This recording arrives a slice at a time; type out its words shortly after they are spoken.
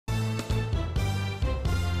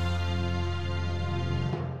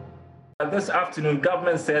This afternoon,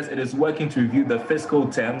 government says it is working to review the fiscal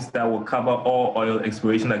terms that will cover all oil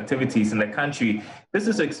exploration activities in the country. This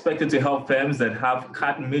is expected to help firms that have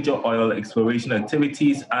cut major oil exploration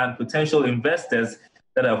activities and potential investors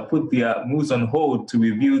that have put their moves on hold to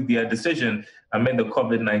review their decision amid the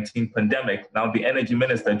COVID-19 pandemic. Now, the Energy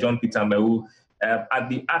Minister, John Peter Mewu, at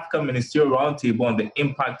the African Ministerial Roundtable on the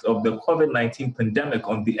impact of the COVID-19 pandemic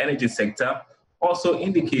on the energy sector, also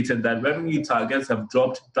indicated that revenue targets have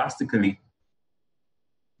dropped drastically.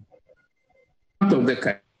 Of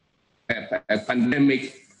the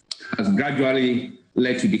pandemic has gradually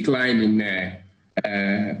led to decline in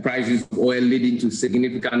prices of oil, leading to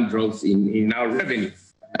significant drops in our revenue.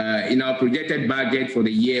 In our projected budget for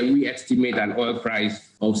the year, we estimate an oil price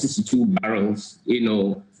of 62 barrels,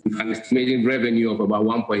 with an estimated revenue of about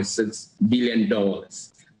 $1.6 billion.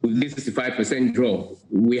 With this 65% drop,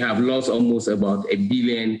 we have lost almost about $1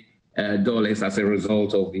 billion as a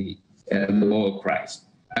result of the oil price.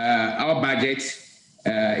 Our budget,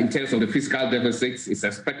 in terms of the fiscal deficit, is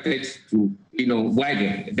expected to,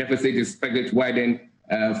 widen. The deficit is expected to widen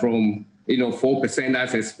from, 4%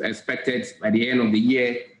 as expected by the end of the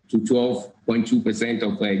year to 12.2%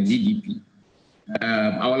 of GDP.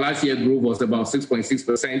 Our last year growth was about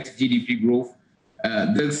 6.6% GDP growth.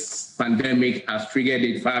 This pandemic has triggered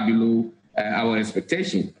it far below our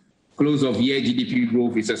expectation. Close of year GDP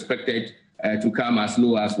growth is expected to come as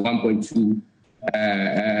low as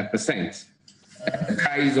 1.2%. The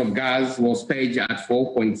price of gas was pegged at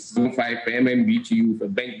 4.75 per MMBTU for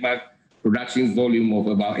benchmark production volume of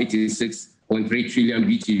about 86.3 trillion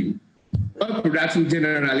BTU. Oil production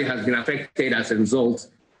generally has been affected as a result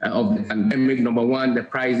of the pandemic. Number one, the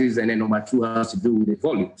prices, and then number two has to do with the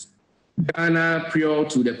volumes. Ghana, prior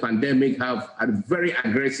to the pandemic, have had a very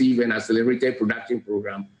aggressive and accelerated production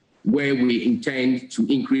program where we intend to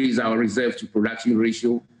increase our reserve to production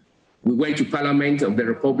ratio. We went to Parliament of the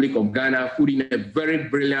Republic of Ghana, put in a very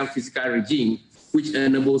brilliant fiscal regime which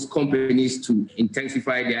enables companies to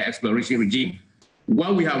intensify their exploration regime.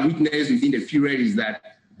 What we have witnessed within the period is that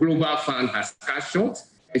Global Fund has cut short,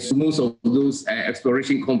 and so most of those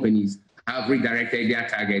exploration companies have redirected their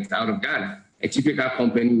targets out of Ghana. A typical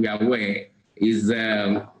company we are aware is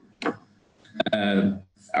our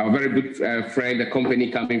very good friend, a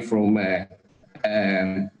company coming from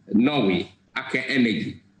Norway, Aker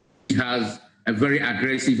Energy. It has a very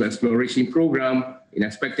aggressive exploration program and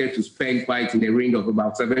expected to spend quite in the range of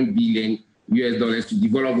about $7 billion to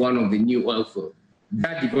develop one of the new oil fields.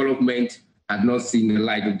 That development had not seen the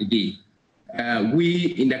light of the day.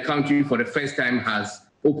 We in the country for the first time has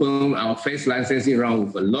opened our first licensing round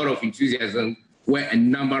with a lot of enthusiasm, where a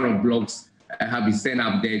number of blocks have been sent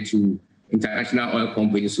up there to international oil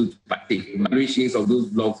companies to partake. Evaluations of those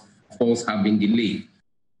blocks, of course, have been delayed.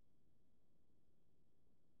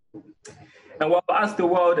 And while as the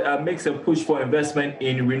world makes a push for investment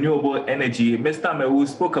in renewable energy, Mr. Mewu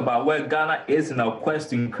spoke about where Ghana is in our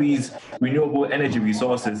quest to increase renewable energy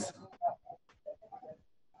resources.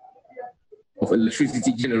 Of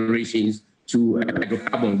electricity generations to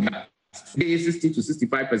hydrocarbon gas. Today, 60 to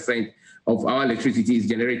 65% of our electricity is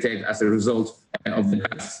generated as a result of the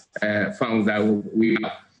gas found that we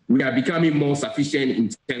have. We are becoming more sufficient in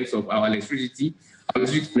terms of our electricity. Our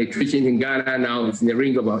electricity penetration in Ghana now is in the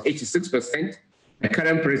range of about 86%. The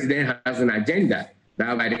current president has an agenda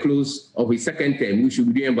that by the close of his second term, we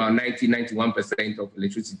should be doing about 90-91% of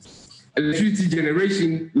electricity. Electricity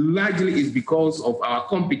generation largely is because of our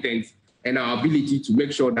competence and our ability to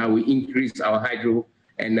make sure that we increase our hydro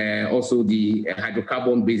and also the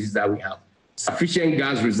hydrocarbon basis that we have. Sufficient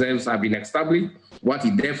gas reserves have been established. What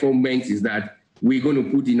it therefore meant is that we're going to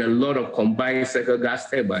put in a lot of combined cycle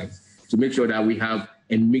gas turbines to make sure that we have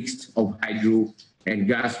a mix of hydro and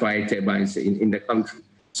gas-fired turbines in the country.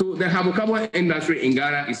 So the hydrocarbon industry in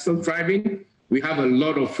Ghana is still thriving. We have a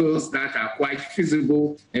lot of fields that are quite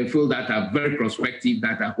feasible and fields that are very prospective,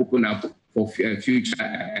 that are open up for future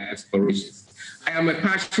explorations. I am a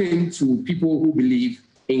passion to people who believe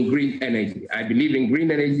in green energy. I believe in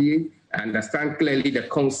green energy. I understand clearly the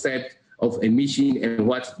concept of emission and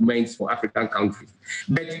what it means for African countries.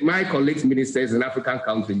 But my colleagues, ministers in African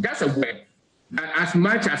countries, that's a word. As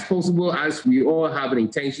much as possible as we all have an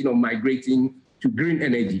intention of migrating to green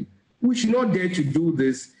energy, we should not dare to do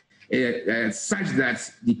this such that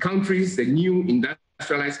the countries, the new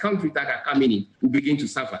industrialized countries that are coming in, will begin to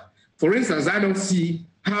suffer. For instance, I don't see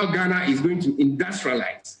how Ghana is going to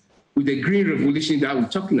industrialize with the green revolution that we're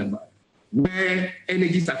talking about, where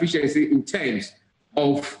energy sufficiency in terms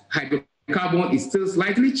of hydrocarbon is still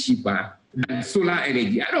slightly cheaper than solar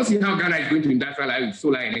energy. I don't see how Ghana is going to industrialize with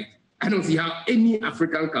solar energy. I don't see how any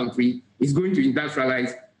African country is going to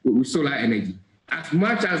industrialize with solar energy. As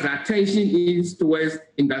much as the attention is towards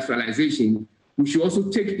industrialization, we should also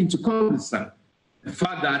take into consideration the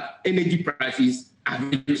fact that energy prices are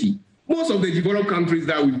very cheap. Most of the developed countries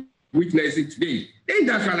that we witness it today, they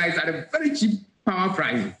industrialize at a very cheap power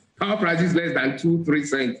prices. Power prices less than 2-3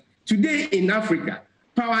 cents. Today in Africa,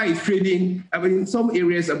 power is trading, in some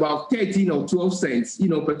areas about 13 or 12 cents,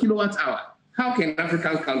 per kilowatt hour. How can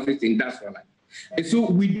African countries industrialize? And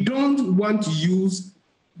so we don't want to use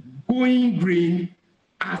going green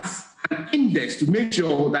as an index to make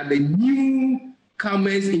sure that the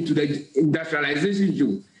newcomers into the industrialization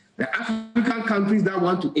zone, the African countries that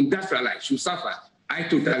want to industrialize, should suffer. I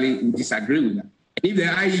totally disagree with that. If the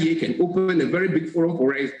IEA can open a very big forum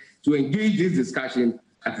for us to engage this discussion,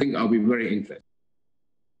 I think I'll be very interested.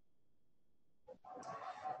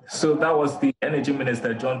 So that was the Energy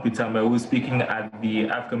Minister, John Peter Mewu, speaking at the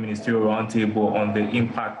African Ministerial Roundtable on the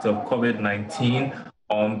impact of COVID-19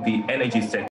 on the energy sector.